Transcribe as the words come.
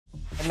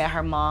met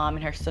her mom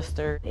and her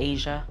sister,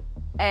 Asia.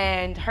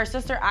 And her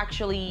sister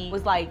actually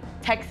was like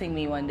texting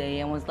me one day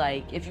and was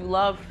like, if you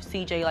love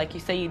CJ like you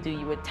say you do,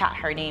 you would tat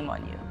her name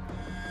on you.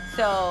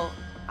 So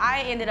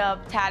I ended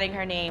up tatting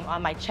her name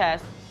on my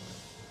chest.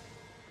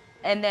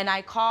 And then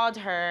I called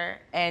her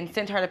and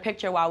sent her the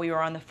picture while we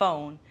were on the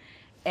phone.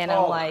 And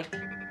I'm like,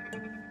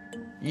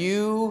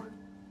 you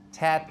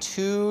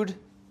tattooed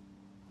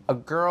a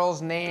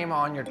girl's name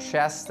on your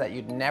chest that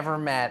you'd never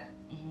met,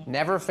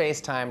 never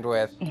FaceTimed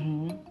with,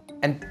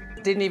 and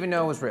didn't even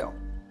know it was real.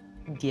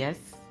 Yes.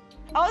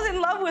 I was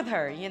in love with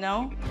her, you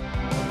know?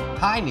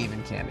 Hi, Neve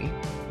and Cammy.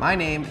 My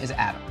name is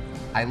Adam.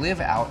 I live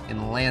out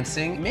in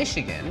Lansing,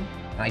 Michigan,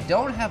 and I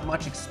don't have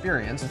much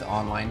experience with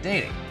online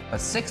dating.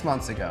 But 6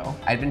 months ago,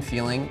 I'd been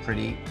feeling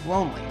pretty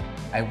lonely.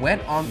 I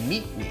went on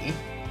Meet Me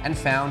and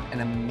found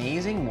an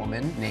amazing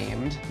woman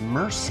named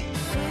Mercy.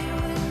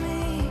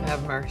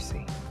 Have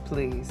mercy,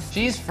 please.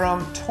 She's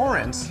from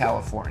Torrance,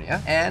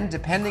 California, and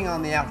depending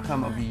on the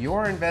outcome of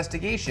your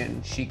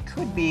investigation, she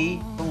could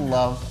be the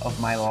love of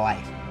my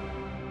life.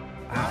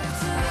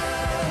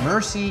 Wow.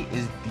 Mercy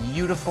is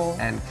beautiful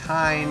and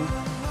kind,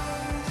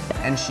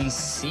 and she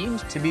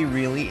seems to be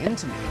really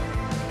into me.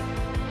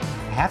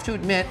 I have to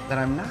admit that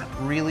I'm not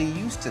really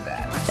used to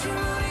that.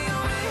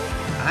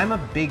 I'm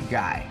a big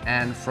guy,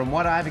 and from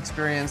what I've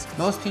experienced,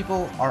 most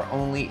people are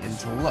only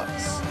into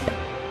looks.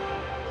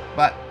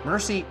 But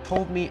Mercy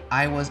told me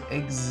I was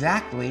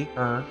exactly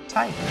her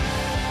type.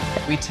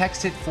 We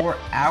texted for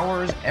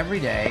hours every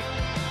day.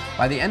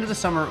 By the end of the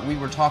summer, we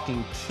were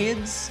talking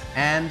kids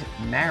and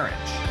marriage.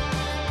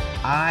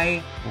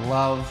 I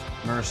love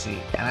Mercy,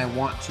 and I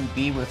want to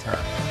be with her.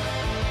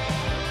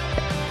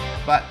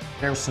 But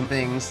there were some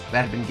things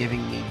that have been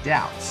giving me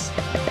doubts.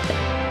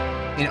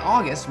 In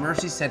August,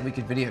 Mercy said we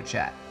could video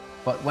chat,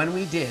 but when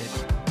we did,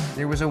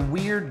 there was a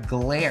weird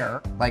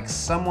glare, like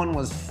someone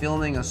was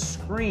filming a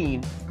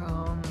screen.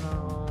 Oh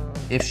no.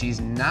 If she's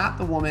not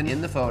the woman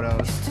in the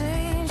photos,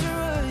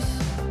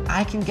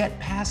 I can get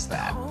past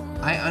that.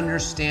 I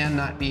understand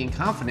not being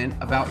confident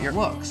about your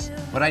looks,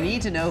 but I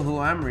need to know who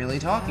I'm really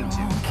talking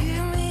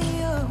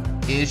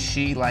to. Is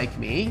she like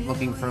me,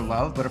 looking for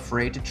love but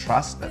afraid to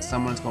trust that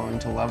someone's going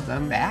to love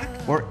them back?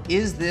 Or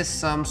is this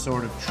some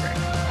sort of trick?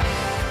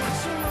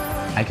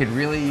 I could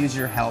really use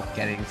your help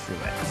getting through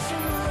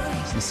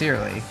it.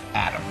 Sincerely,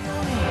 Adam.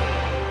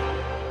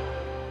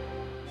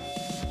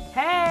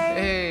 hey.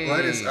 Hey.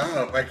 What is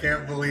up? I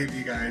can't believe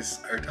you guys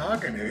are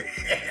talking to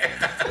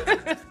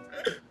me.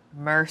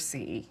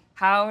 Mercy.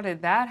 How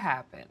did that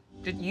happen?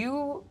 Did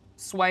you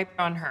swipe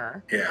on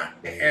her? Yeah,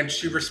 and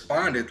she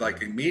responded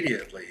like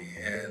immediately,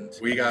 and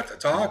we got to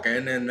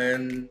talking, and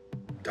then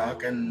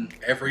talking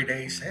every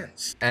day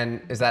since.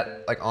 And is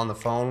that like on the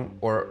phone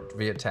or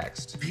via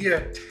text?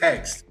 Via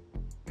text.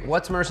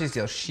 What's Mercy's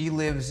deal? She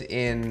lives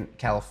in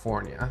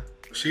California.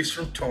 She's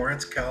from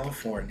Torrance,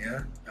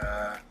 California.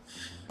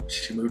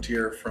 She moved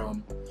here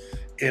from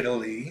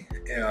Italy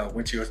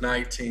when she was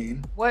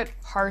 19. What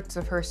parts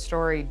of her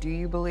story do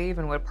you believe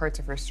and what parts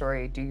of her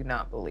story do you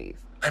not believe?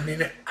 I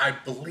mean, I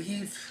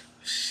believe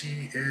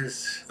she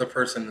is the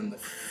person in the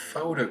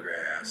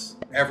photographs.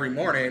 Every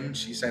morning,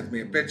 she sends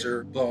me a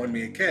picture, blowing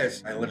me a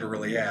kiss. I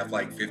literally have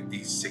like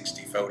 50,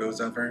 60 photos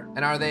of her.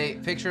 And are they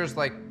pictures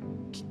like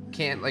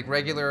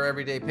regular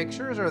everyday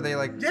pictures, or are they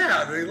like?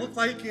 Yeah, they look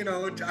like, you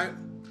know,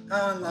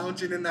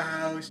 lounging in the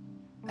house.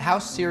 How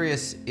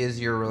serious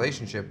is your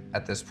relationship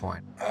at this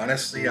point?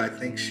 Honestly, I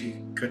think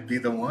she could be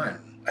the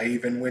one. I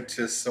even went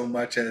to so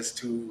much as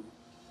to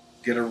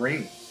get a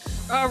ring.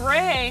 A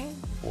ring?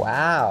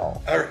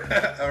 Wow.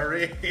 A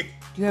ring. Do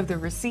you have the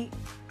receipt?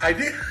 I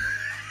did.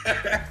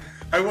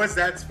 I was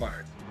that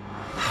smart.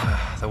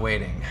 The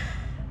waiting.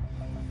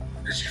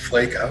 Did she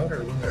flake out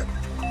or what?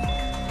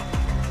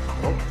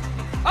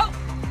 Oh!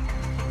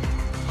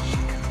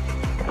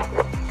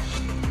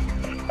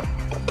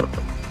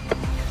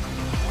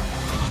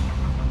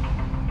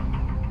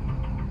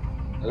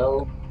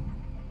 Hello?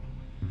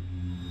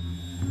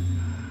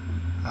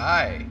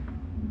 Hi.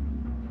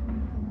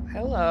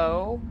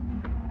 Hello.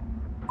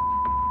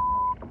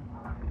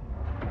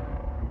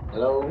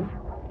 Hello?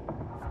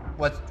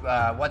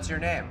 What's your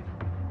name?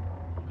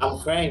 I'm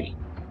Frank.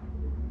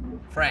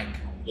 Frank.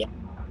 Yeah.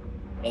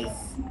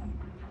 Yes.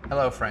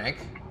 Hello, Frank.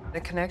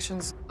 The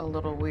connection's a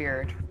little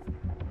weird.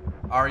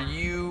 Are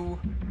you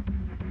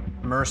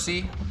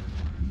Mercy?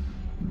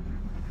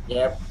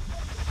 Yep.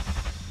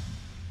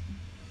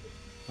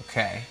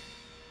 Okay.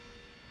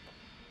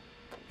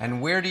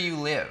 And where do you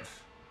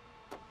live?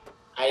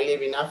 I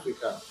live in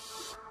Africa.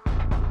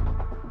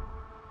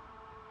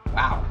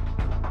 Wow.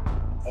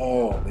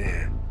 Oh,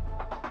 man.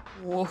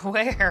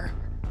 Where?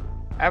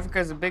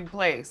 Africa's a big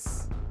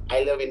place.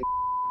 I live in.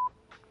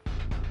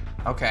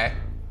 Okay.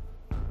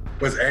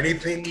 Was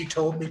anything you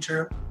told me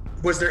true?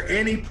 Was there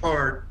any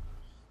part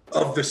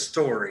of the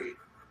story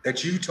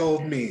that you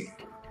told me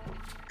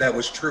that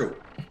was true?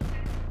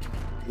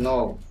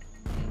 No.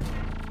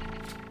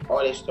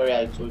 All the story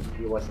I told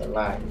you was a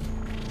lie.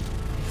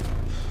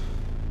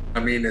 I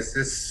mean, is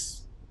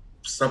this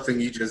something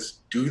you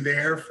just do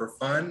there for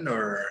fun,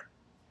 or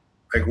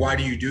Like, why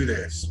do you do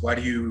this? Why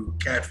do you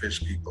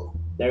catfish people?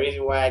 The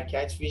reason why I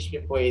catfish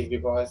people is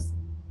because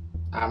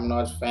I'm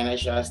not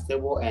financially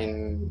stable,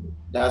 and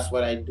that's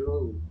what I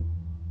do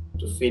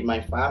to feed my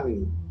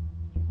family.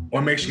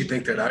 What makes you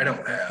think that I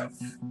don't have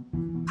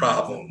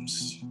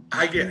problems?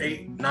 I get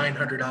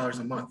 $900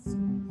 a month.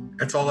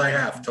 That's all I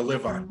have to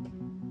live on.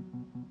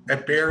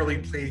 That barely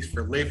pays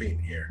for living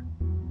here.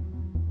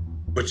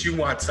 But you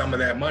want some of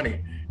that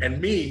money.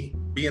 And me,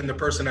 being the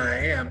person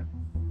I am,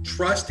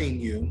 trusting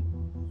you,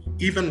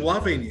 even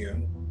loving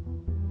you,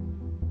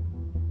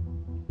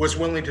 was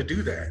willing to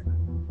do that.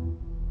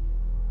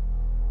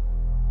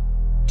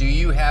 Do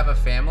you have a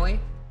family?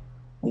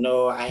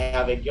 No, I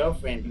have a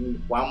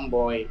girlfriend, one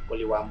boy,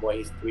 only one boy,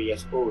 he's 3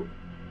 years old.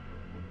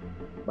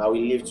 But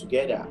we live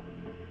together,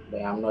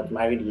 but I'm not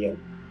married yet.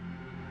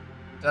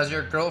 Does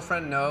your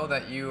girlfriend know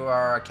that you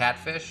are a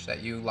catfish,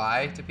 that you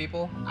lie to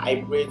people?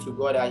 I pray to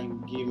God that He will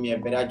give me a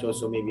better job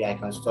so maybe I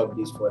can stop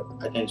this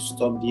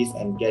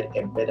and get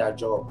a better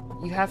job.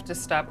 You have to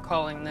stop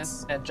calling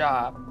this a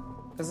job,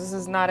 because this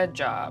is not a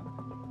job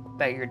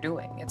that you're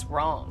doing. It's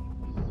wrong.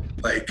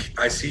 Like,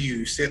 I see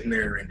you sitting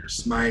there and you're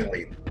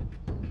smiling.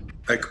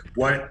 Like,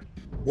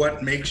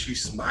 what makes you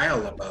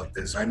smile about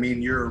this? I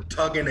mean, you're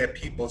tugging at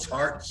people's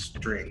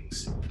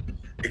heartstrings,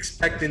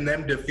 expecting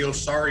them to feel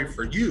sorry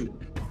for you,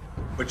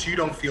 but you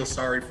don't feel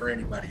sorry for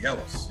anybody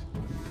else.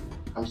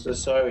 I'm so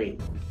sorry.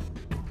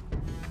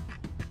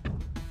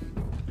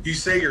 You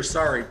say you're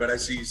sorry, but I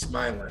see you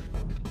smiling.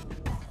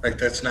 Like,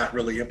 that's not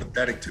really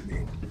empathetic to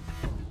me.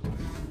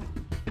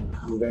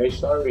 I'm very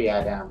sorry,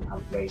 Adam.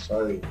 I'm very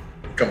sorry.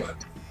 Come on.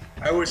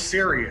 I was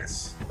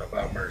serious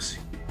about Mercy.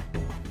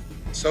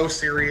 So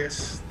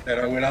serious that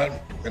I went out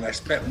and I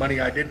spent money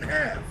I didn't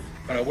have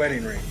on a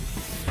wedding ring.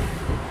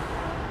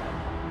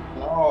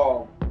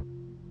 No.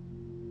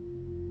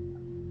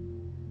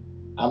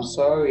 I'm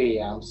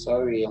sorry. I'm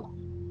sorry.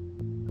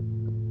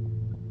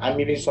 I'm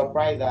even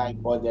surprised that I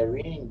bought the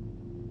ring.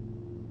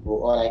 But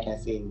all I can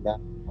say is that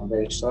I'm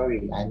very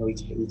sorry. I know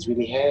it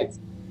really hurts.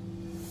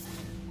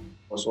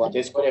 So I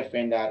just got a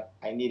friend that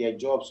I need a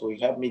job, so he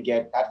helped me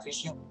get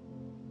catfishing.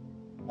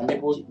 And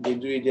people, they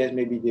do it just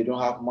maybe they don't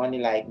have money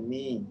like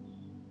me.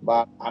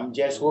 But I'm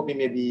just hoping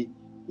maybe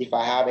if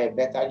I have a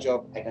better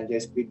job, I can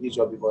just quit this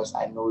job because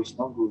I know it's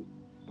not good.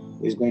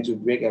 It's going to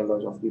break a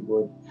lot of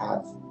people's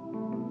hearts.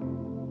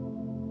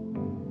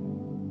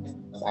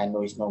 I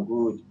know it's not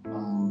good.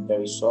 I'm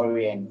very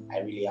sorry and I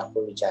really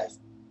apologize.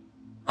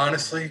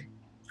 Honestly,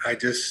 I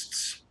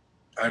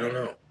don't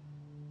know.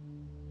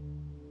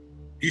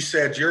 You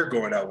said you're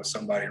going out with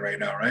somebody right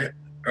now, right?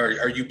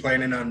 Are you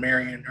planning on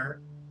marrying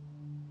her?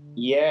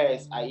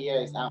 Yes, I'm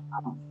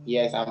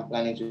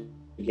planning to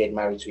get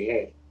married to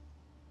her.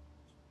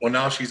 Well,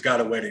 now she's got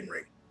a wedding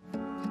ring.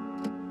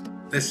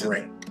 This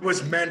ring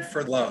was meant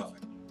for love.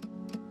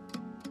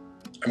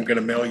 I'm gonna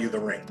mail you the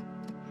ring,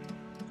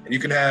 and you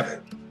can have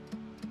it.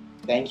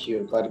 Thank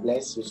you. God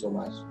bless you so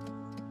much.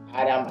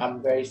 Adam, I'm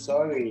very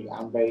sorry.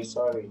 I'm very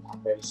sorry. I'm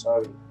very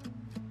sorry.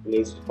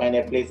 Please find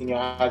a place in your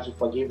heart to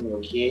forgive me,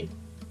 okay?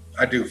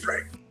 I do,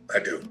 Frank. I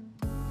do.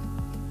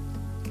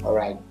 All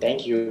right.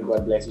 Thank you.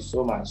 God bless you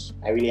so much.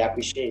 I really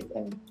appreciate it.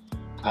 And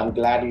I'm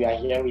glad you are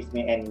here with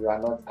me and you are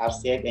not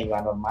upset and you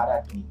are not mad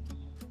at me.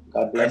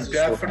 God bless you so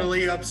much. I'm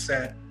definitely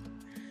upset,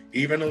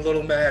 even a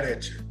little mad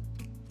at you.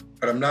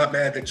 But I'm not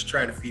mad that you're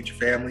trying to feed your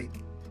family.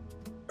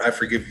 I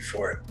forgive you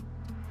for it.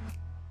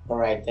 All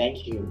right.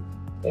 Thank you.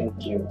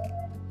 Thank you.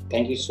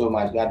 Thank you so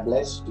much. God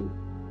bless you.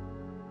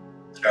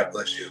 God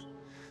bless you.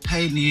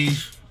 Hey,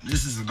 Neve.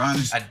 This is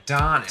Adonis.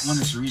 Adonis. I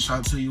wanted to reach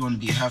out to you on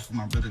behalf of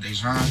my brother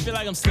Dejan. I feel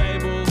like I'm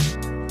stable.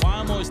 Why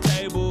I'm always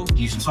stable.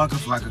 He's been talking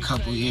for like a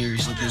couple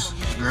years with this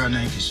girl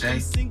named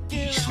Catfish.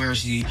 He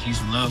swears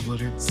he's in love with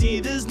her. See,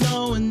 there's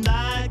no one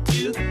like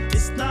you.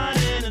 It's not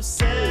an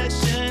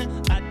obsession.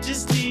 I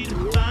just need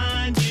to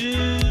find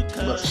you.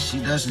 But she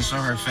doesn't show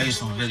her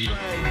face on video.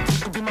 You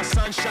could be my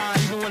sunshine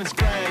even when it's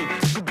gray.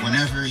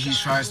 Whenever he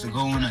tries to go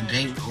on a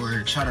date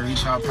or try to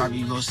reach out,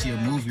 probably go see a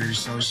movie or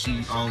so,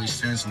 she always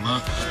sends him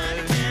up.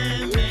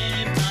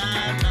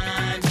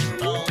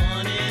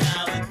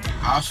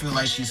 I feel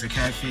like she's a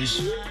catfish,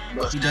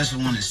 but he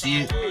doesn't want to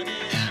see it,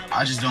 and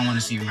I just don't want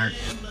to see him hurt.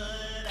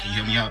 Can you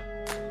hear me out?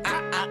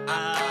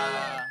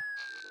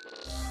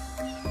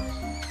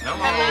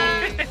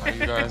 Hey. How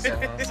you guys?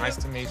 Nice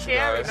to meet you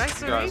guys. Nice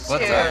to meet guys. you.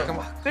 What's up? Come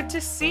on. Good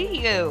to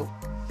see you.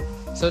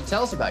 So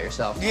tell us about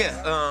yourself.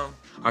 Yeah.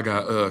 I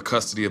got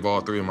custody of all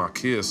 3 of my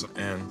kids,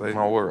 and they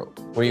my world.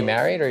 Were you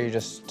married or are you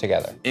just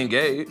together?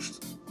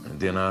 Engaged, and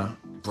then I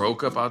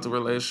broke up out the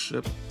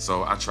relationship.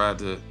 So I tried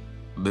the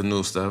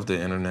new stuff, the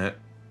internet.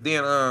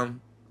 Then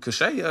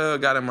Kashay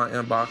got in my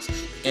inbox,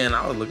 and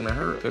I was looking at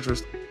her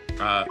pictures.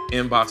 I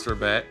inboxed her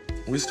back.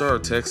 We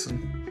started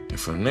texting, and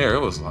from there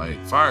it was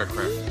like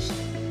firecrackers.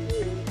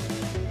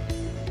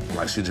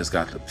 Like, she just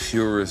got the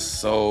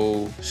purest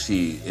soul.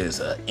 She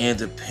is an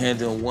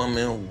independent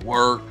woman,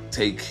 work,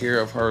 take care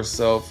of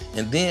herself.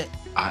 And then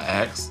I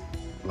asked,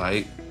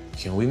 like,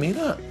 can we meet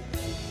up?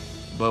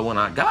 But when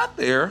I got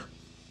there,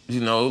 You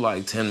know,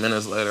 like 10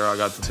 minutes later, I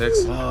got the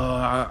text,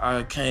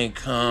 I can't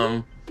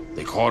come.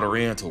 They called her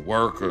in to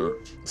work or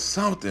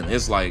something.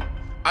 It's like,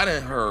 I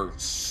done heard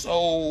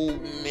so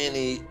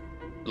many,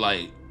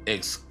 like,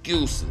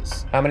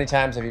 excuses. How many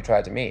times have you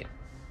tried to meet?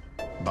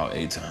 About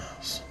 8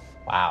 times.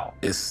 Wow.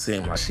 It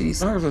seemed like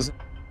she's nervous.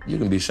 You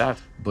can be shy,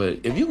 but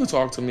if you can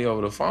talk to me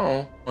over the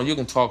phone, or you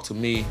can talk to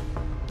me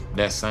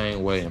that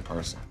same way in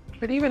person.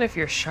 But even if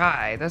you're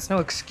shy, that's no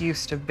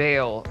excuse to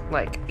bail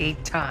like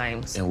 8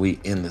 times. And we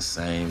in the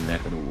same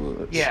neck of the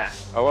woods. Yeah.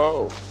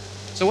 Hello.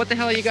 So what the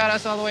hell you got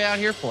us all the way out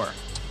here for?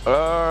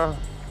 I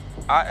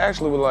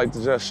actually would like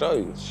to just show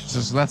you.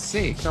 Just let's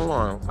see. Come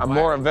on. I'm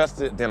more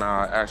invested than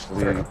I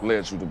actually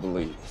led you to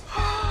believe.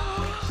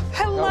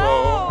 Hello.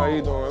 Hello. How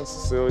you doing,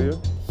 Cecilia?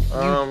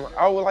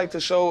 I would like to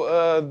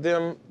show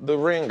them the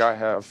ring I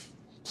have.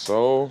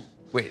 So.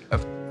 Wait.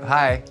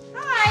 Hi.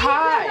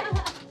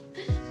 Hi.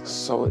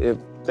 So if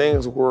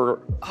things were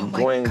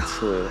going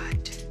to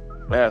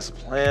as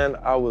planned,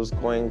 I was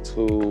going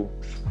to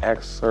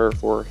ask her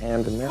for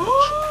hand in marriage.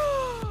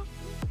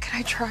 Can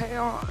I try it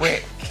on?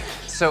 Wait.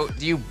 So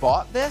you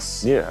bought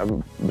this? Yeah,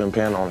 I've been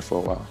paying on it for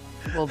a while.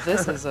 Well,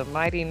 this is a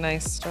mighty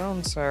nice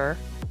stone, sir.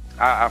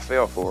 I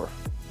fell for her.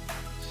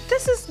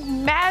 This is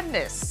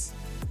madness.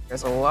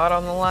 There's a lot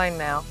on the line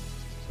now.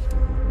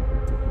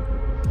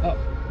 Oh,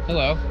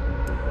 hello.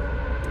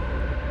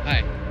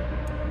 Hi.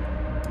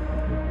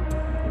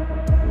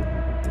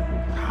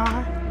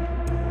 Hi.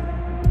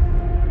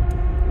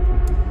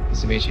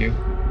 Nice to meet you.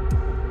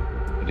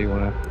 Do you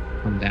want to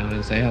come down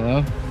and say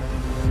hello?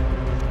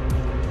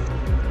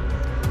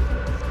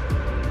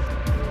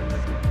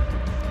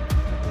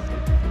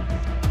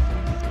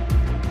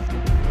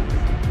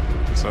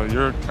 So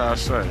you're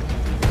Catfish.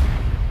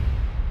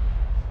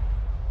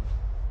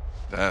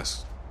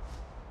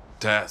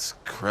 That's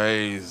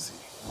crazy.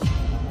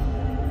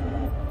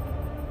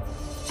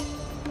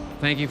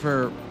 Thank you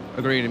for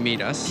agreeing to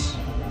meet us.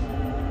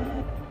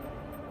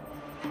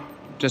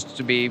 Just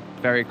to be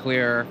very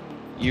clear,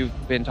 you've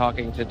been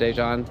talking to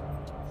Dejan?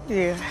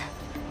 Yeah.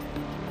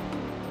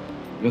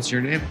 What's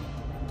your name?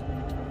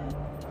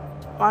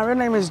 My real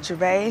name is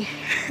Gervais.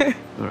 All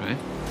right.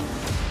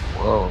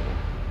 Whoa.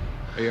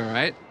 Are you all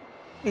right?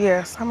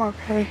 Yes, I'm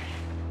okay.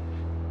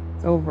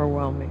 It's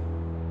overwhelming.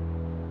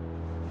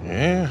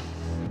 Yeah.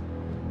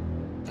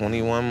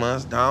 21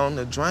 months down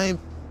the drain,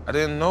 I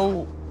didn't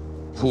know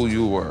who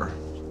you were.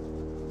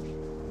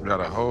 Got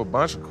a whole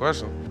bunch of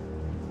questions.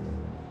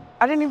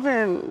 I didn't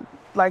even,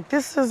 like,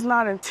 this is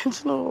not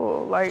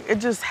intentional. Like, it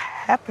just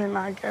happened,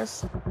 I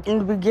guess. In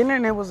the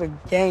beginning, it was a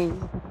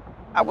game.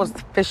 I was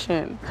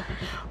fishing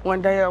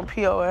one day on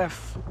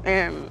POF,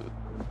 and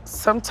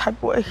some type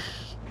of way,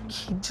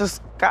 he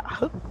just got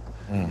hooked.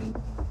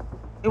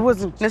 It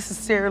wasn't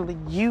necessarily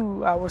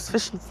you I was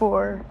fishing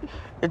for.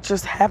 It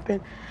just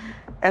happened.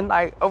 And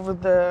like over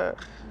the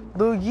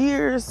little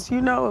years, you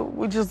know,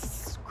 we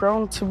just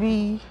grown to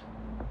be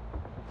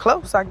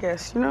close, I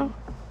guess, you know?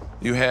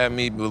 You had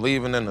me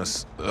believing in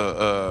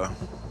a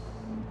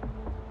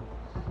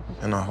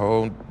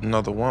whole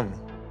nother woman.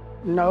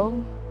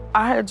 No,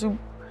 I had you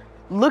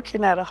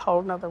looking at a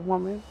whole nother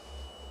woman.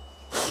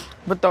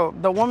 But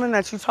the woman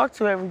that you talk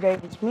to every day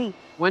is me.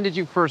 When did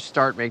you first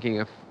start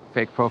making a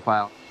fake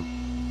profile?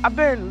 I've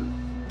been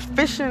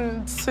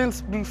fishing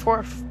since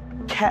before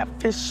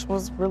Catfish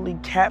was really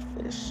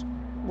Catfish.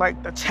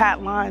 Like the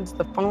chat lines,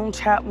 the phone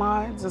chat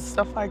lines and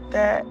stuff like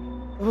that.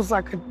 It was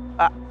like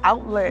a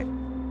outlet.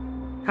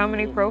 How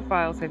many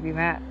profiles have you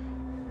had?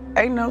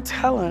 Ain't no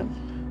telling.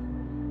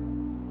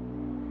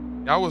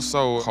 I was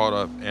so caught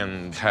up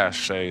in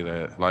cachet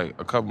that, like,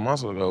 a couple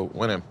months ago,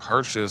 went and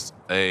purchased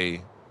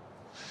a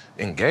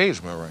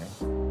engagement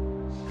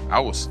ring. I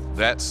was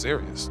that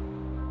serious.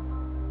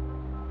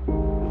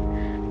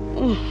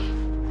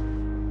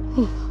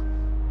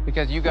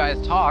 Because you guys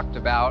talked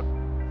about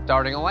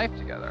starting a life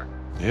together.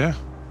 Yeah.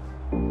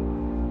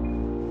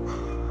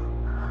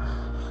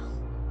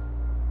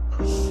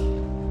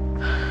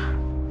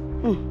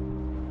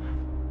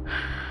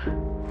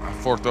 I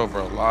forked over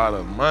a lot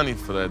of money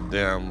for that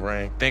damn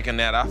ring, thinking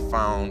that I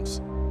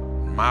found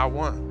my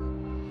one.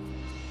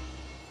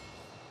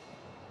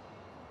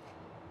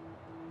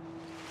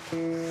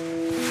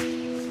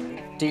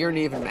 Dear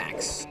Neve and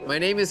Max, my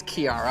name is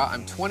Kiara.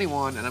 I'm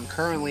 21 and I'm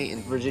currently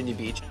in Virginia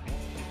Beach.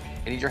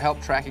 I need your help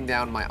tracking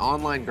down my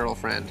online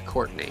girlfriend,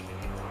 Courtney.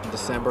 In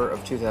December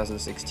of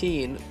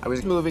 2016, I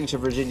was moving to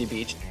Virginia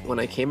Beach when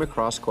I came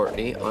across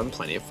Courtney on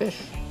Plenty of Fish.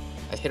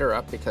 I hit her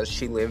up because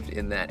she lived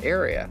in that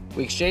area.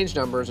 We exchanged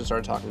numbers and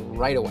started talking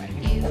right away.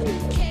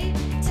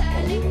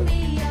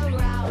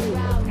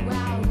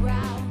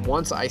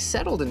 Once I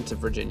settled into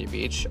Virginia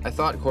Beach, I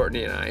thought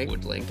Courtney and I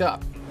would link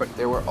up, but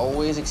there were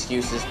always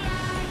excuses.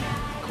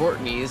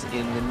 Courtney's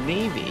in the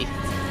Navy.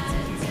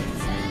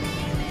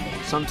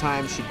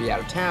 Sometimes she'd be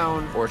out of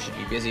town, or she'd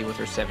be busy with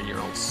her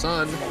 7-year-old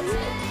son.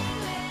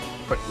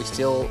 But we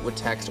still would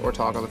text or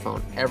talk on the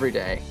phone every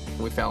day, and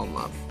we fell in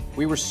love.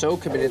 We were so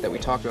committed that we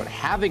talked about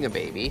having a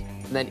baby,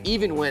 and then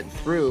even went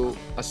through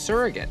a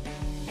surrogate.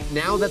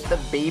 Now that the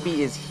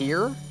baby is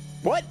here,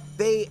 What?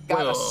 They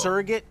got Whoa. a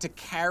surrogate to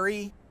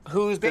carry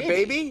Who's the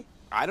baby?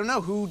 I don't know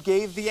who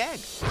gave the egg.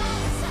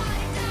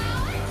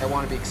 I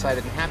want to be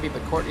excited and happy,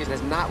 but Courtney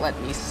does not let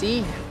me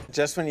see him.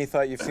 Just when you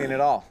thought you've seen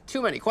it all.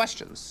 Too many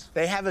questions.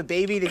 They have a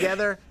baby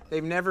together.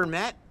 They've never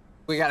met.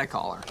 We gotta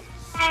call her.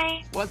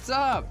 Hey. What's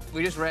up?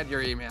 We just read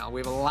your email. We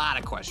have a lot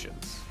of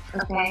questions.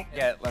 Okay.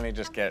 Let me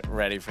just get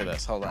ready for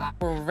this. Hold on.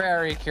 We're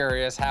very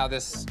curious how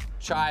this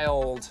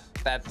child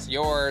that's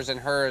yours and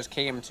hers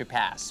came to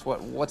pass.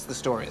 What's the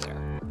story there?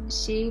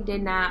 She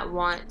did not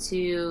want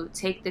to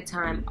take the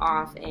time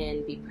off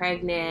and be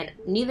pregnant.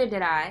 Neither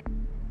did I.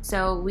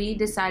 So we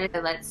decided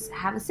that let's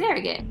have a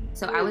surrogate.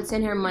 So I would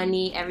send her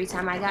money every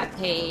time I got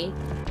paid.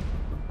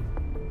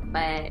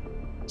 But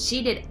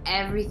she did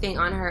everything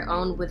on her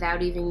own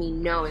without even me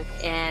knowing.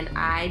 And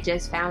I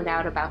just found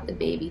out about the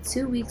baby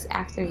 2 weeks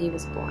after he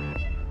was born.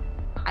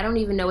 I don't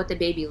even know what the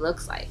baby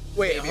looks like.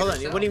 Wait, hold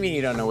on. What do you mean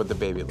you don't know what the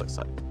baby looks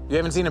like? You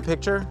haven't seen a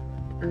picture?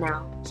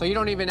 No. So you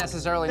don't even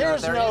necessarily know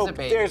there is a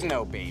baby. There's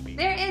no baby.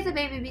 There is a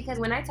baby because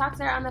when I talk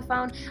to her on the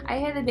phone, I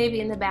hear the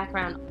baby in the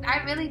background.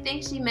 I really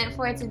think she meant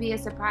for it to be a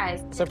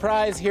surprise.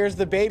 Surprise, here's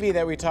the baby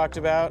that we talked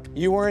about.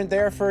 You weren't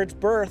there for its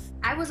birth.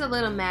 I was a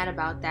little mad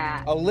about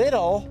that. A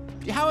little?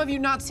 How have you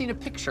not seen a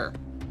picture?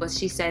 But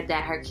she said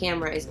that her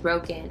camera is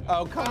broken.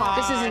 Oh, come on.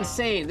 This is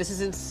insane. This is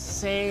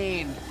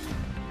insane.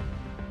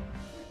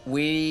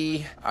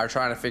 We are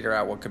trying to figure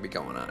out what could be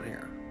going on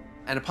here.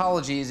 And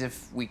apologies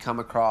if we come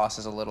across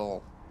as a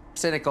little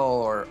cynical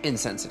or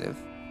insensitive.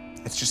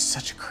 It's just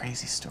such a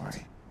crazy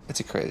story. It's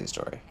a crazy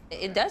story.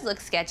 It does look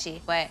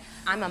sketchy, but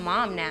I'm a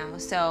mom now,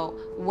 so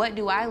what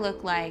do I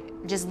look like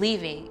just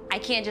leaving? I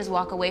can't just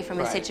walk away from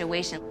a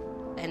situation.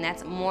 And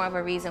that's more of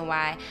a reason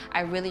why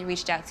I really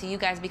reached out to you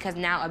guys, because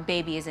now a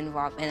baby is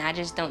involved, and I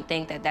just don't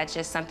think that that's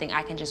just something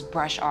I can just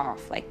brush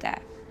off like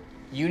that.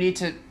 You need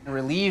to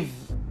relieve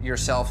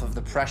yourself of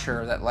the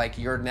pressure that, like,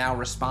 you're now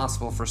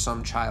responsible for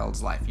some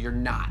child's life. You're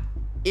not.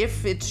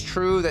 If it's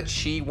true that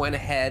she went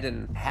ahead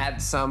and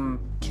had some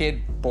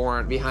kid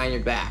born behind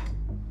your back,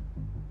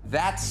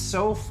 that's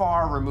so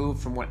far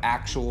removed from what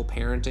actual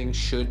parenting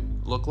should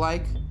look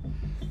like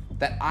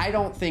that I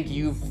don't think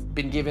you've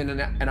been given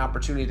an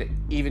opportunity to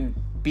even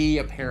be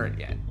a parent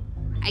yet.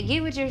 I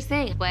get what you're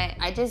saying, but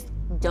I just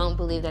don't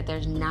believe that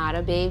there's not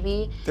a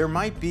baby. There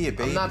might be a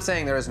baby. I'm not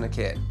saying there isn't a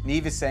kid.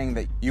 Neve is saying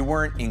that you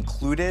weren't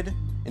included.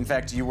 In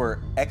fact, you were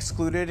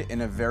excluded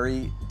in a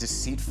very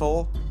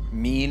deceitful,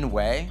 mean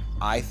way,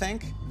 I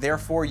think.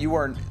 Therefore, you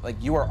are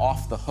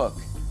off the hook.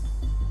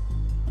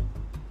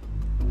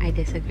 I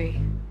disagree.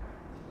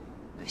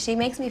 She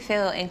makes me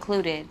feel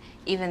included,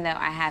 even though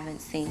I haven't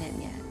seen him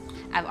yet.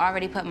 I've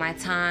already put my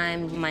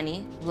time,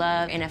 money,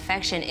 love, and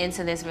affection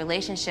into this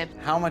relationship.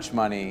 How much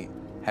money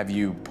have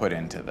you put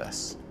into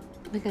this?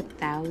 Like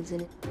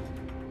 1,000.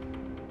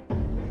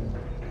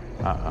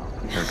 Uh-oh,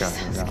 here we go,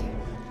 here we go.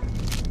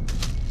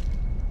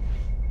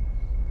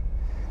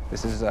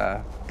 This is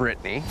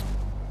Brittany,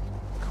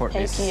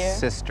 Courtney's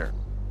sister.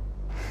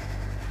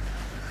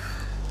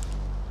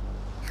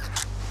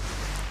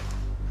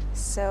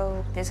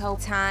 So this whole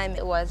time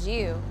it was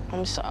you.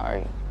 I'm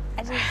sorry.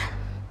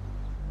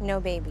 No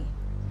baby.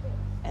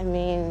 I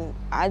mean,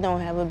 I don't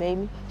have a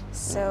baby.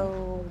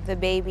 So the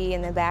baby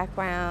in the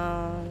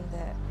background,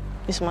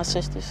 It's my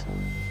sister's.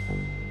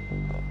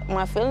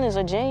 My feelings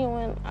are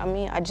genuine. I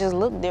mean, I just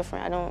look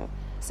different. I don't.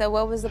 So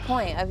what was the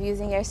point of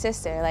using your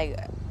sister? Like,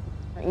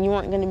 you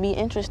weren't gonna be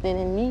interested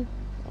in me.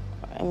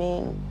 I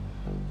mean.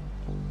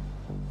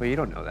 Well, you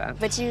don't know that.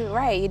 But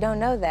you don't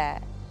know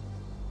that.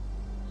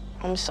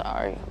 I'm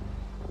sorry.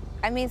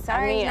 I mean,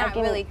 sorry is not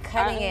really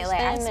cutting it.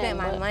 Like, I spent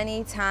my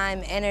money,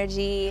 time,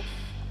 energy.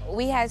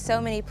 We had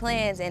so many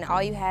plans, and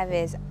all you have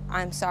is,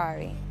 I'm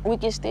sorry. We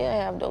can still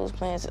have those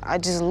plans. I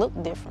just look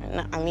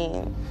different. I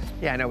mean.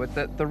 Yeah, I know,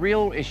 but the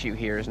real issue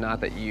here is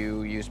not that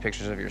you used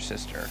pictures of your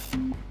sister.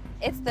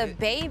 It's the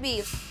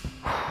baby.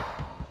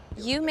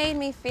 You made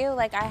me feel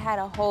like I had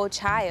a whole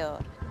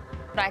child.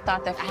 But I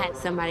thought that I had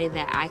somebody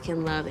that I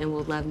can love and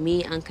will love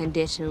me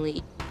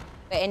unconditionally.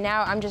 And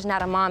now I'm just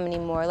not a mom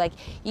anymore. Like,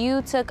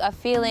 you took a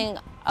feeling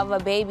of a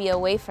baby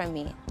away from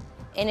me,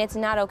 and it's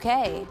not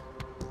okay.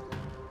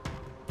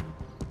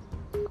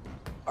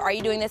 Are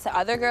you doing this to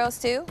other girls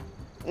too?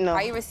 No.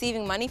 Are you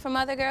receiving money from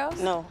other girls?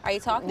 No. Are you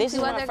talking this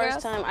to other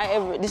girls?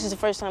 This is the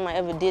first time I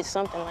ever did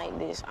something like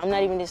this. I'm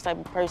not even this type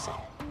of person.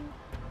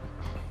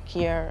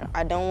 Kiara,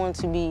 I don't want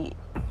to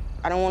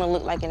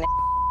look like an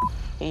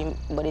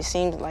but it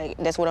seems like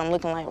that's what I'm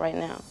looking like right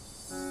now.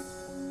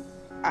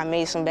 I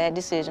made some bad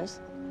decisions,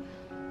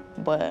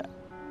 but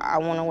I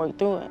want to work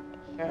through it.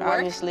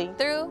 Obviously.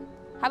 Through?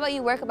 How about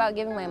you work about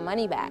giving my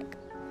money back?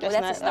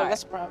 That's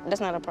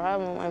not a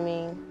problem. I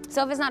mean.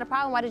 So if it's not a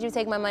problem, why did you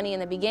take my money in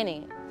the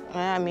beginning?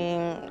 I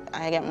mean,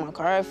 I got my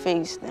car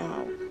fixed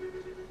now.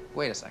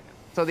 Wait a second.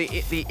 So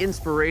the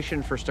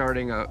inspiration for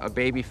starting a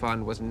baby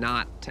fund was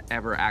not to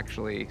ever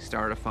actually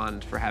start a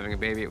fund for having a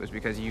baby. It was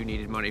because you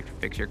needed money to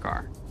fix your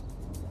car.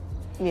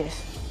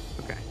 Yes.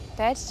 Okay.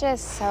 That's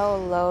just so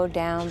low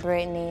down,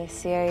 Brittany.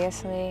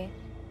 Seriously.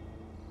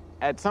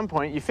 At some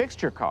point, you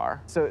fixed your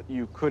car, so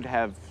you could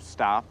have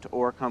stopped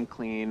or come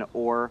clean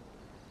or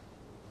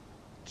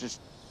just,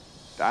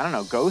 I don't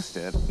know,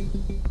 ghosted.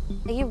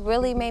 He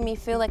really made me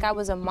feel like I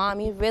was a mom.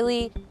 He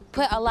really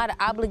put a lot of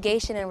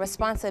obligation and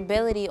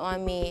responsibility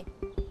on me.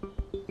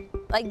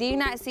 Like, do you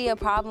not see a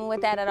problem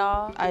with that at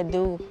all? I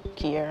do,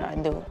 Kiera, I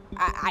do.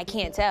 I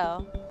can't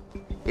tell.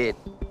 It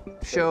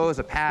shows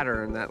a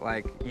pattern that,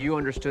 like, you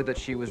understood that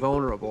she was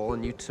vulnerable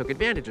and you took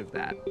advantage of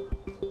that.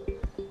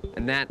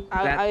 And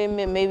I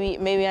admit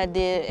maybe I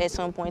did at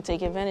some point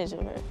take advantage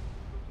of her.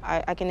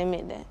 I can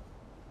admit that.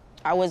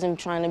 I wasn't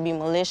trying to be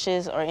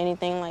malicious or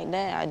anything like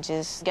that. I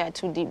just got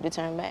too deep to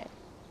turn back.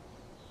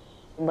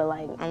 But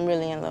like, I'm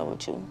really in love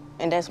with you,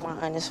 and that's my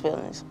honest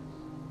feelings.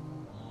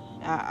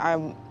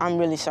 I'm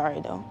really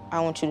sorry though. I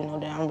want you to know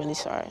that I'm really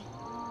sorry.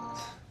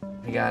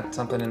 We got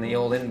something in the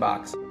old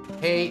inbox.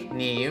 Hey,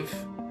 Neve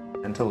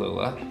and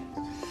Tallulah.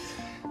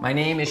 My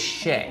name is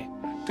Shay.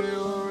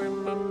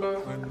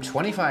 I'm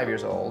 25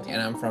 years old,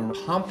 and I'm from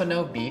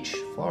Pompano Beach,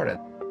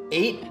 Florida.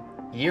 8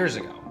 years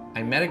ago,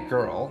 I met a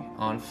girl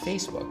on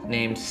Facebook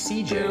named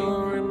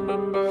CJ.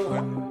 Remember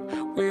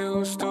when we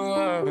used to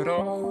have it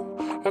all?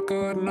 I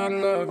could not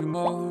love you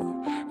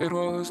more. It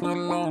was not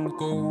long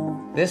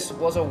ago. This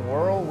was a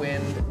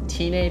whirlwind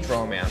teenage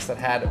romance that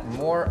had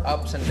more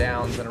ups and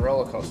downs than a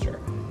roller coaster.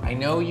 I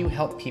know you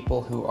help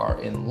people who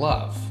are in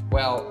love.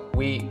 Well,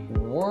 we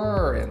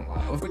were in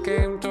love. We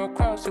came to a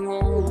crossing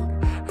road,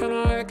 and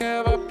I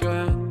gave up your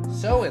hand.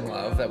 So in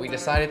love that we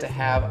decided to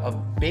have a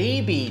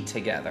baby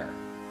together.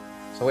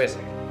 So wait a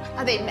second.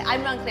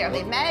 I'm unclear. Have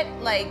they met?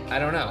 Like, I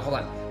don't know, hold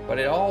on. But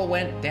it all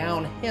went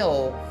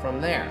downhill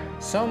from there.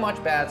 So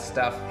much bad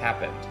stuff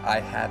happened. I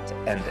had to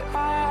end it.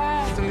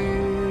 I had to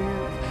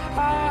leave,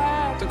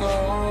 I had to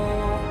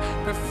go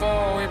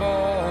before we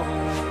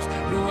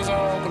both lose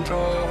all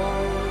control.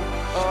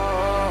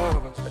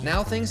 But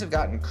now things have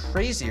gotten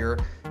crazier,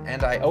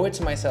 and I owe it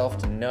to myself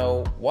to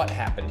know what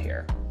happened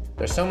here.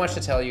 There's so much to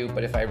tell you,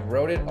 but if I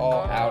wrote it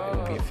all out, it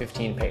would be a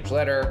 15-page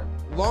letter.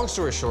 Long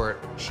story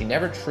short, she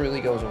never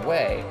truly goes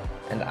away,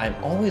 and I'm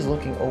always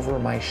looking over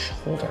my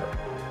shoulder.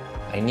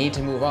 I need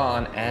to move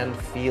on and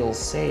feel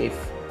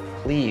safe.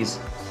 Please,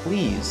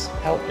 please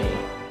help me.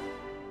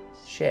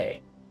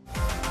 Shay.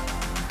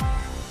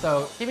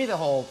 So give me the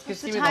whole,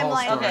 what's give the me the whole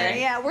timeline story. here?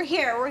 Yeah, we're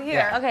here. We're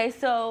here. Yeah. Okay,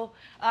 so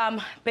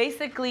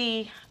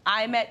basically,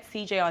 I met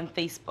CJ on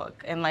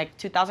Facebook in like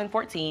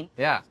 2014.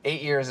 Yeah,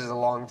 8 years is a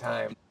long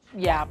time.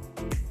 Yeah.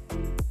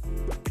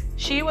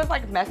 She was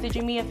like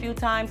messaging me a few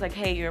times, like,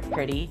 hey, you're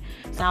pretty.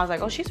 So I was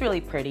like, oh, she's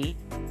really pretty.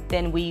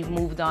 Then we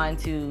moved on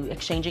to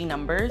exchanging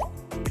numbers.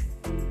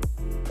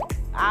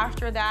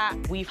 After that,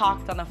 we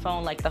talked on the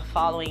phone like the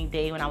following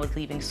day when I was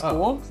leaving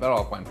school. Oh, so that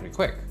all went pretty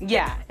quick.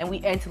 Yeah, and we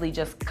instantly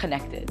just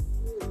connected.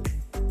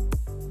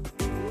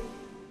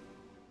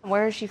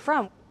 Where is she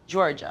from?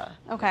 Georgia.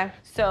 Okay.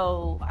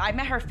 So I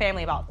met her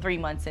family about 3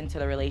 months into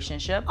the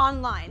relationship.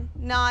 Online,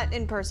 not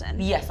in person.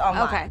 Yes,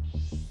 online. Okay.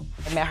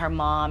 I met her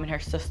mom and her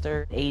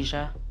sister,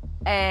 Asia.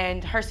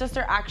 And her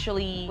sister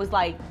actually was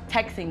like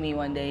texting me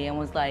one day and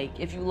was like,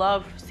 if you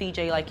love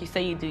CJ like you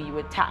say you do, you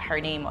would tat her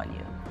name on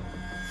you.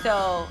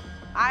 So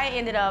I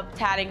ended up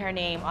tatting her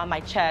name on my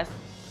chest.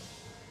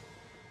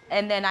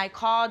 And then I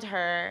called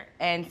her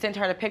and sent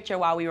her the picture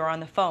while we were on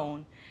the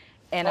phone.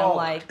 And I'm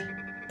like,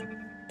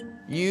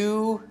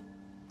 you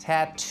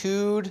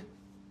tattooed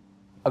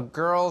a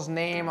girl's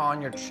name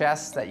on your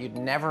chest that you'd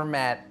never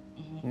met,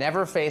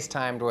 never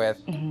FaceTimed with,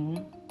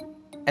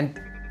 and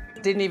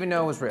didn't even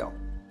know it was real.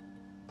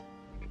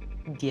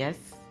 Yes.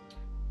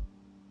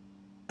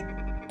 I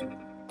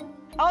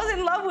was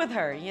in love with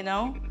her, you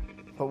know?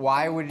 But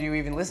why would you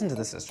even listen to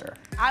the sister?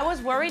 I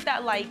was worried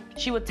that like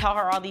she would tell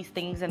her all these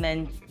things and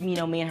then, you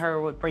know, me and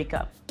her would break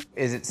up.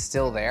 Is it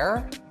still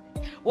there?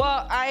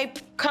 Well, I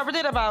covered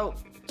it about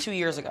 2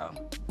 years ago.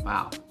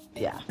 Wow.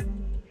 Yeah.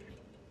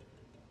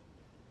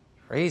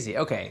 Crazy.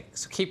 Okay,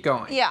 so keep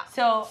going. Yeah.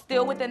 So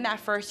still within that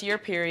first year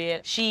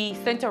period, she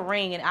sent a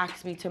ring and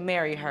asked me to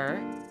marry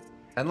her.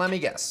 And let me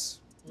guess,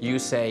 you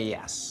say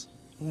yes.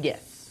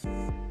 Yes.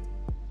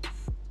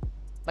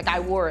 Like I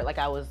wore it like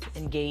I was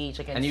engaged,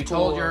 like in And you school,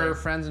 told your like-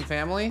 friends and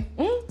family?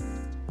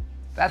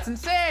 That's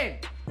insane.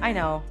 I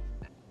know.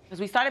 Because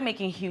we started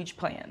making huge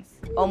plans.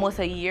 Almost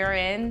a year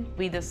in,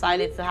 we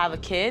decided to have a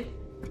kid.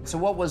 So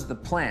what was the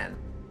plan?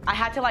 I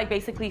had to like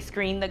basically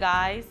screen the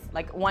guys.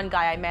 Like one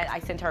guy I met, I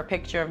sent her a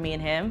picture of me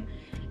and him,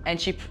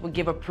 and she would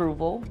give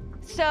approval.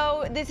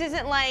 So this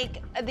isn't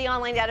like the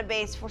online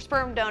database for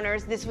sperm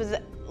donors. This was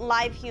a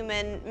live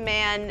human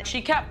man.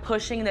 She kept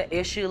pushing the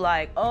issue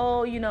like,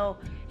 oh, you know,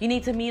 you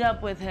need to meet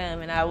up with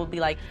him. And I would be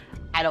like,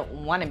 I don't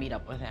want to meet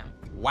up with him.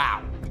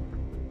 Wow.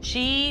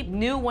 She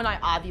knew when I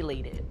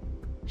ovulated.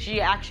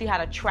 She actually had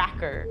a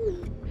tracker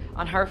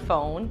on her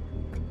phone.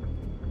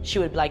 She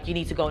would be like, you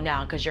need to go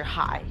now because you're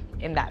high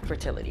in that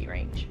fertility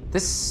range.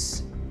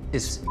 This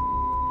is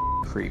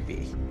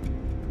creepy.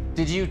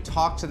 Did you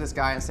talk to this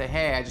guy and say,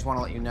 hey, I just want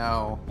to let you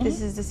know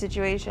This is the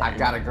situation. I've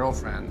got a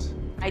girlfriend?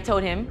 I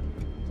told him,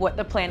 what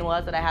the plan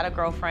was, that I had a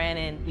girlfriend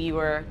and we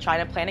were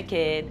trying to plan a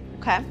kid.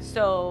 Okay.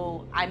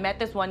 So I met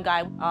this one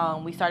guy,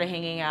 we started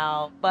hanging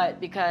out, but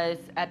because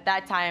at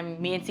that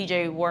time, me and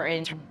CJ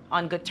weren't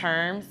on good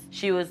terms,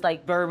 she was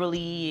like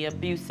verbally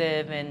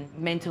abusive and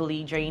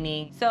mentally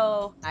draining.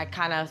 So I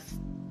kind of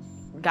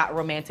got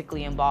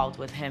romantically involved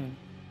with him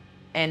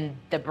and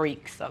the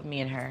breaks of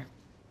me and her.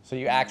 So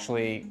you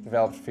actually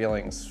developed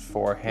feelings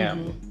for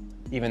him,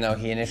 even though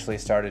he initially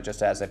started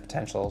just as a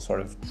potential sort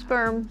of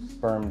sperm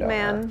donor.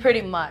 man.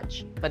 Pretty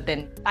much. But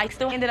then I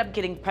still ended up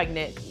getting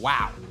pregnant.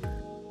 Wow.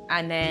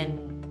 And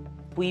then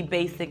we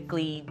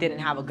basically didn't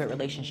have a good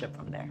relationship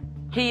from there.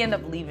 He ended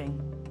up leaving.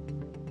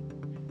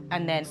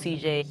 And then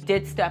CJ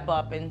did step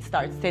up and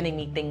start sending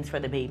me things for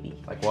the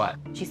baby. Like what?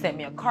 She sent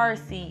me a car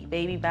seat,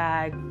 baby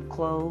bag,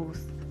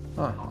 clothes.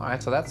 Oh, all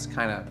right, so that's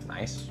kind of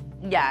nice.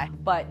 Yeah,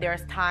 but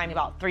there's time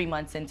about 3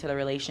 months into the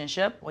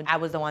relationship when I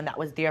was the one that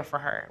was there for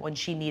her when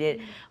she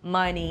needed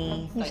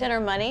money. You sent her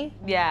money?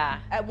 Yeah.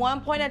 At one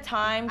point in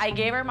time, I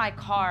gave her my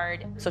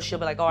card, so she'll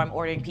be like, oh, I'm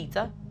ordering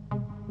pizza.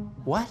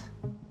 What?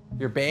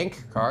 Your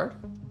bank card?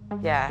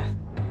 Yeah.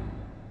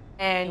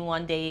 And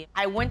one day,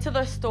 I went to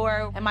the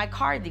store and my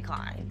card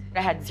declined.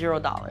 I had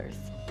 $0.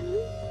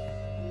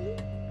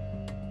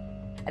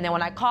 And then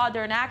when I called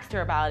her and asked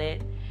her about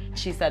it,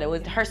 she said it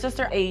was her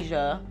sister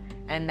Asia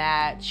and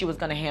that she was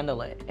gonna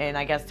handle it. And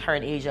I guess her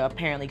and Asia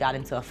apparently got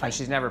into a fight. And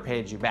she's never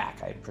paid you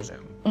back, I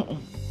presume.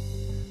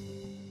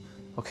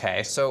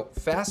 Okay, so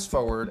fast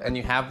forward and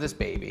you have this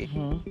baby.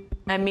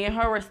 And me and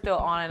her were still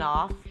on and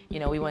off. You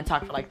know, we wouldn't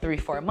talk for like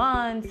 3-4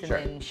 months, and Sure.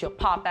 then she'll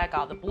pop back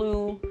out of the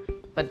blue.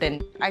 But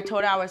then I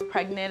told her I was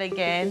pregnant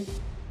again.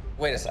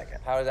 Wait a second,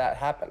 how did that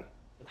happen?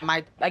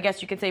 I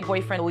guess you could say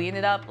boyfriend, we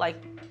ended up like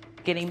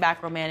getting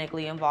back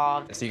romantically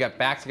involved. So you got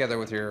back together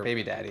with your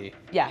baby daddy.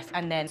 Yes,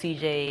 and then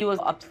CJ, he was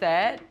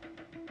upset.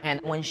 And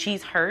when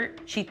she's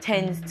hurt, she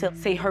tends to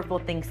say hurtful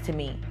things to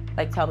me.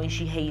 Like tell me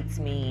she hates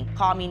me,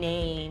 call me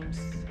names,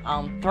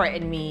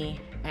 threaten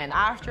me. And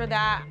after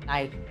that,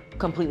 I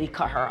completely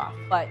cut her off.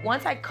 But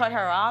once I cut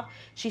her off,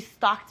 she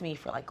stalked me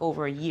for like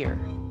over a year.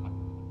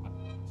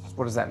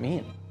 What does that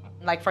mean?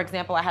 Like for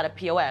example, I had a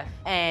POF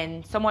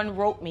and someone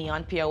wrote me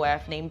on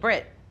POF named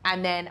Britt.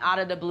 And then out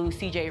of the blue,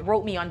 CJ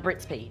wrote me on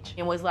Britt's page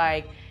and was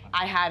like,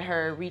 I had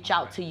her reach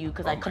out to you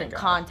because I couldn't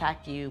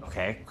contact you.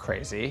 Okay,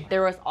 crazy.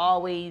 There was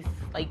always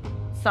like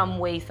some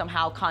way,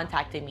 somehow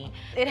contacting me.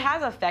 It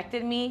has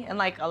affected me in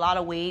like a lot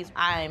of ways.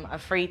 I'm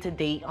afraid to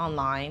date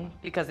online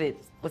because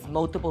it's with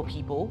multiple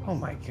people. Oh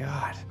my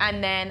God.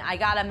 And then I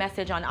got a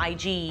message on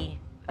IG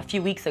a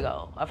few weeks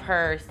ago of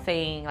her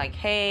saying like,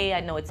 hey, I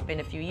know it's been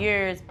a few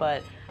years,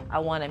 but I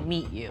want to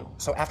meet you.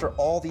 So after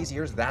all these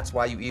years, that's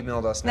why you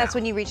emailed us now? That's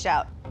when you reached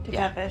out to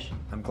Catfish.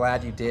 I'm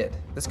glad you did.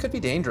 This could be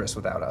dangerous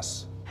without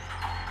us.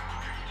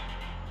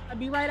 I'll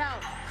be right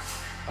out.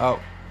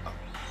 Oh,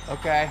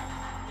 okay.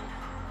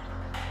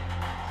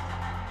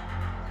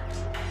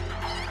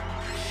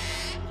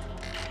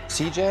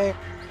 CJ?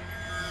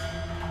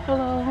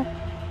 Hello.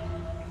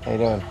 How you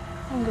doing?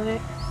 I'm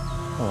good.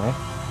 All right.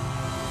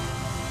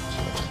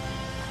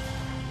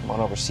 Come on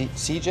over.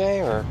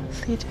 CJ or?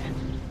 CJ.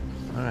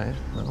 All right,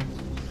 well.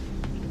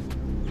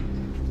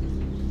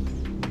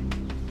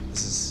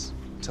 This is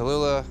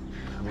Tallulah.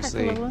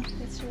 Obviously, Hi, Tallulah.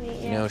 Nice to meet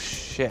you. You know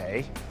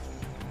Shay.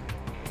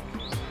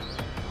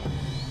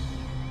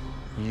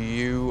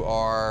 You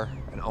are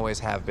and always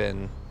have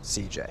been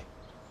CJ.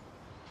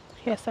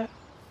 Yes, sir.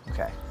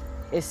 Okay.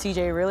 Is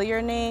CJ really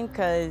your name?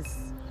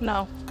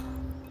 No.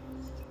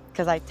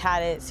 Because I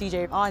tatted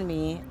CJ on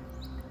me.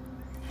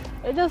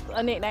 It's just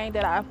a nickname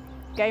that I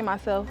gave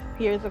myself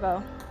years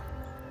ago.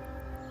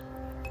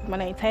 My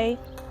name's Tay.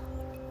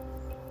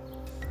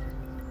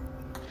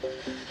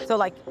 So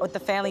like with the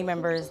family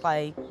members,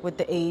 like with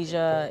the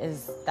Asia,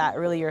 is that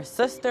really your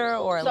sister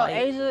or So like?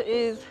 Asia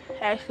is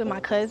actually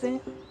my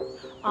cousin,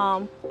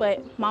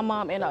 but my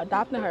mom ended up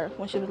adopting her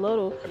when she was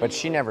little. But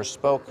she never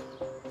spoke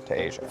to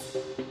Asia.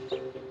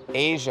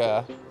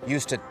 Asia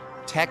used to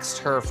text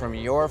her from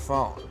your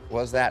phone.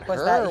 Was that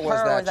her or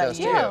was that just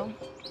you? Yeah,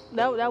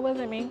 that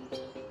wasn't me.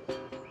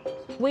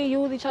 We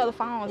use each other's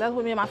phones. That's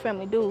what me and my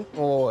family do.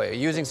 Oh,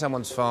 using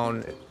someone's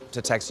phone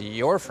to text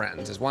your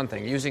friends is one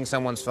thing. Using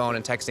someone's phone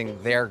and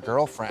texting their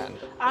girlfriend.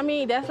 I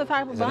mean, that's the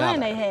type of Is bond another.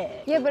 they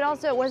had. Yeah, but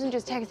also it wasn't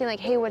just texting like,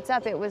 hey, what's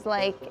up? It was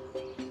like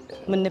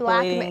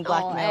Manipulating,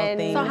 blackmail and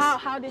things. So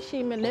how did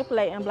she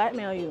manipulate and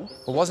blackmail you?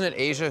 Well, wasn't it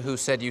Asia who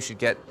said you should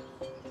get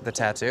the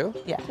tattoo?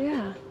 Yeah.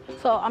 Yeah.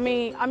 So I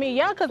mean,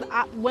 yeah, cause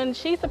when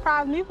she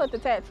surprised me with the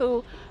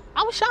tattoo,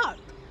 I was shocked.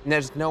 And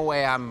there's no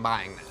way I'm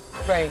buying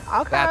that. Right.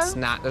 Okay. That's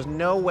not, there's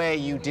no way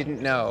you didn't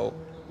know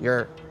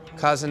your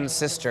cousin's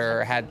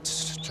sister had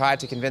tried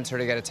to convince her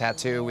to get a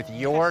tattoo with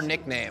your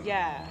nickname.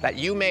 Yeah. That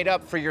you made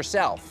up for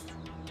yourself.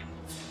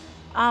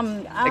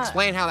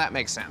 Explain how that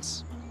makes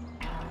sense.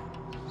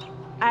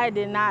 I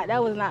did not.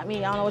 That was not me.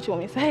 I don't know what you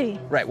want me to say.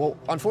 Right, well,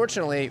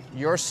 unfortunately,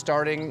 you're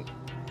starting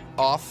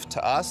off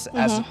to us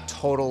as a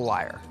total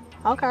liar.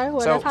 Okay, well,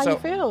 that's how you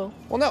feel.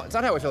 Well, no, it's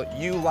not how I feel.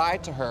 You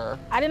lied to her.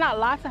 I did not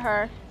lie to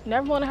her.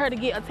 Never wanted her to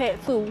get a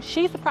tattoo.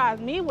 She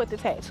surprised me with the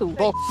tattoo.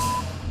 Well,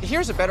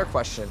 here's a better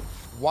question.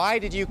 Why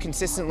did you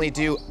consistently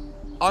do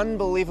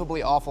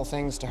unbelievably awful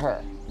things to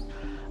her?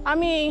 I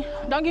mean,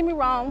 don't get me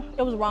wrong.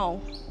 It was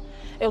wrong.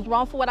 It was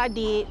wrong for what I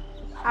did.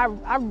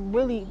 I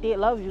really did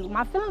love you.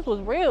 My feelings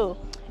was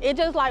real. It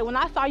just like when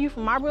I saw you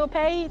from my real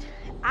page,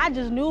 I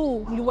just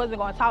knew you wasn't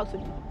gonna talk to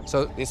me.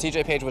 So the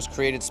CJ page was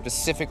created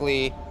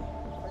specifically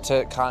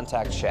to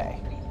contact Shay.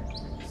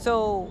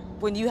 So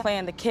when you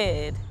planned the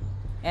kid,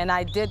 and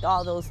I did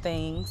all those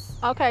things.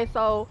 Okay,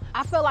 so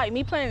I feel like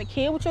me playing the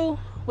kid with you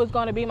was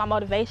gonna be my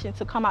motivation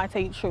to come out and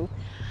tell you the truth.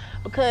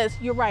 Because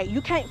you're right,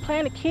 you can't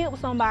plan a kid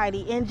with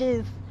somebody and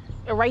just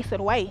erase it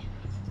away.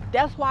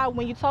 That's why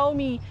when you told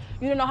me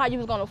you didn't know how you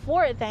was gonna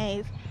afford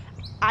things,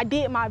 I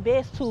did my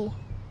best to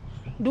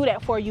do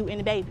that for you and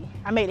the baby.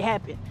 I made it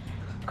happen.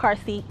 Car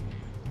seat,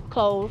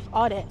 clothes,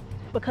 all that.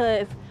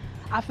 Because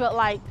I felt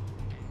like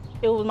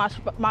it was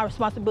my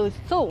responsibility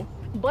too.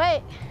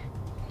 But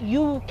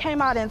you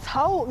came out and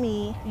told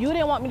me you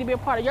didn't want me to be a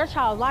part of your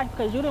child's life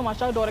because you didn't want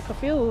your daughter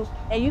confused,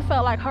 and you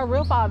felt like her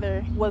real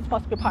father was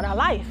supposed to be a part of her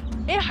life.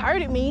 It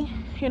hurted me,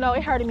 you know,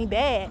 it hurted me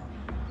bad,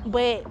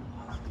 but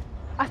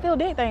I still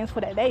did things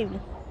for that baby,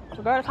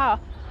 regardless how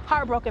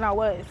heartbroken I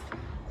was.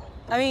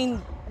 I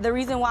mean, the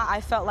reason why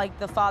I felt like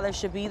the father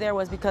should be there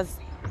was because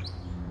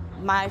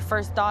my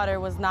first daughter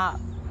was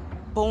not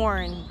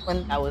born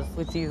when I was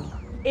with you.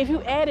 If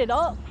you add it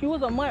up, you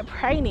was a month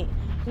pregnant.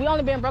 We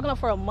only been broken up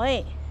for a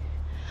month.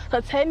 So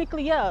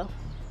technically, yeah,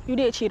 you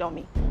did cheat on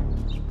me.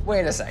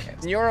 Wait a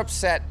second. You're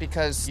upset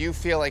because you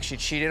feel like she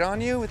cheated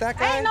on you with that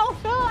guy? Ain't no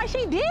feel like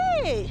she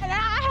did. And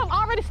I have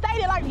already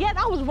stated, like, yes,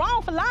 I was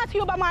wrong for lying to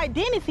you about my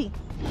identity.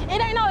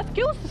 It ain't no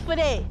excuses for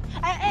that. And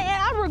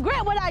I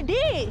regret what I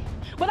did,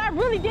 but I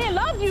really did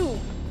love you.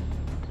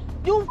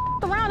 You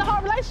around the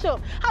whole relationship.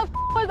 How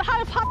was it?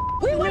 How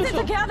we wasn't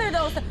together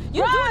though.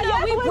 You do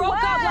know we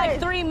broke up like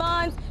 3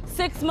 months,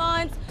 6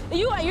 months.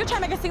 You're trying to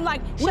make it seem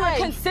like we were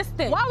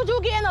consistent. Why would you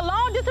get in a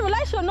long distance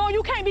relationship knowing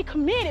you can't be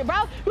committed,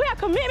 bro? You have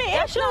commitment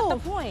issues. That's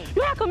not the point.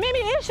 You have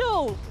commitment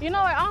issues. You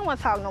know what? I don't want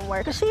to talk no more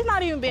because she's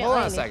not even being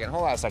honest.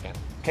 Hold on a second.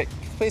 Okay,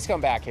 please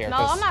come back here. No,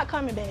 I'm not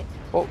coming back.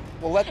 Well,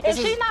 if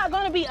she's not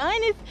gonna be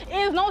honest,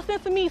 there's no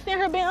sense in me seeing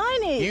her being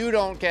honest. You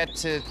don't get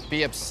to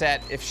be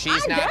upset if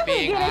she's not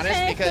being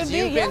honest because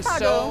you've been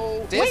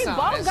so dishonest. We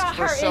both got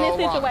for hurt so in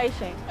this long.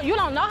 situation. You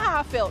don't know how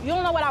I felt. You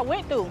don't know what I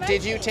went through.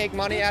 Did you take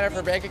money out of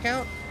her bank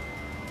account?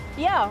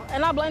 Yeah,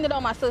 and I blamed it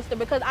on my sister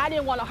because I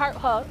didn't want to hurt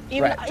her.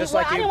 Right, just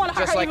like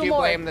you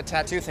blame the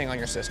tattoo thing on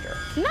your sister.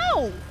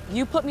 No.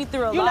 You put me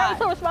through a lot. You never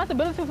took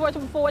responsibility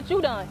for what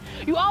you done.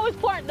 You always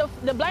point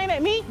the blame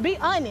at me. Be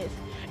honest.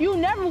 You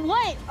never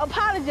once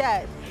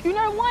apologized. You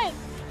never once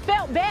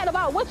felt bad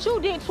about what you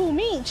did to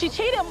me. She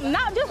cheated,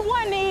 not just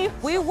one, Eve.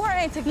 We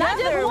weren't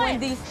together when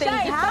these things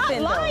happened.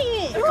 Stop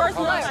lying. You're a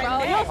slut,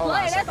 bro. You're a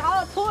slut. That's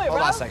all to it, bro.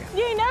 Hold on a second.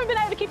 You ain't never been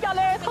able to keep your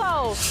legs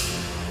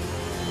closed.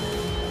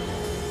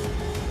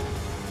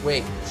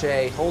 Wait,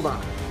 Shay, hold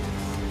on.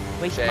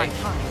 Waste my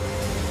time.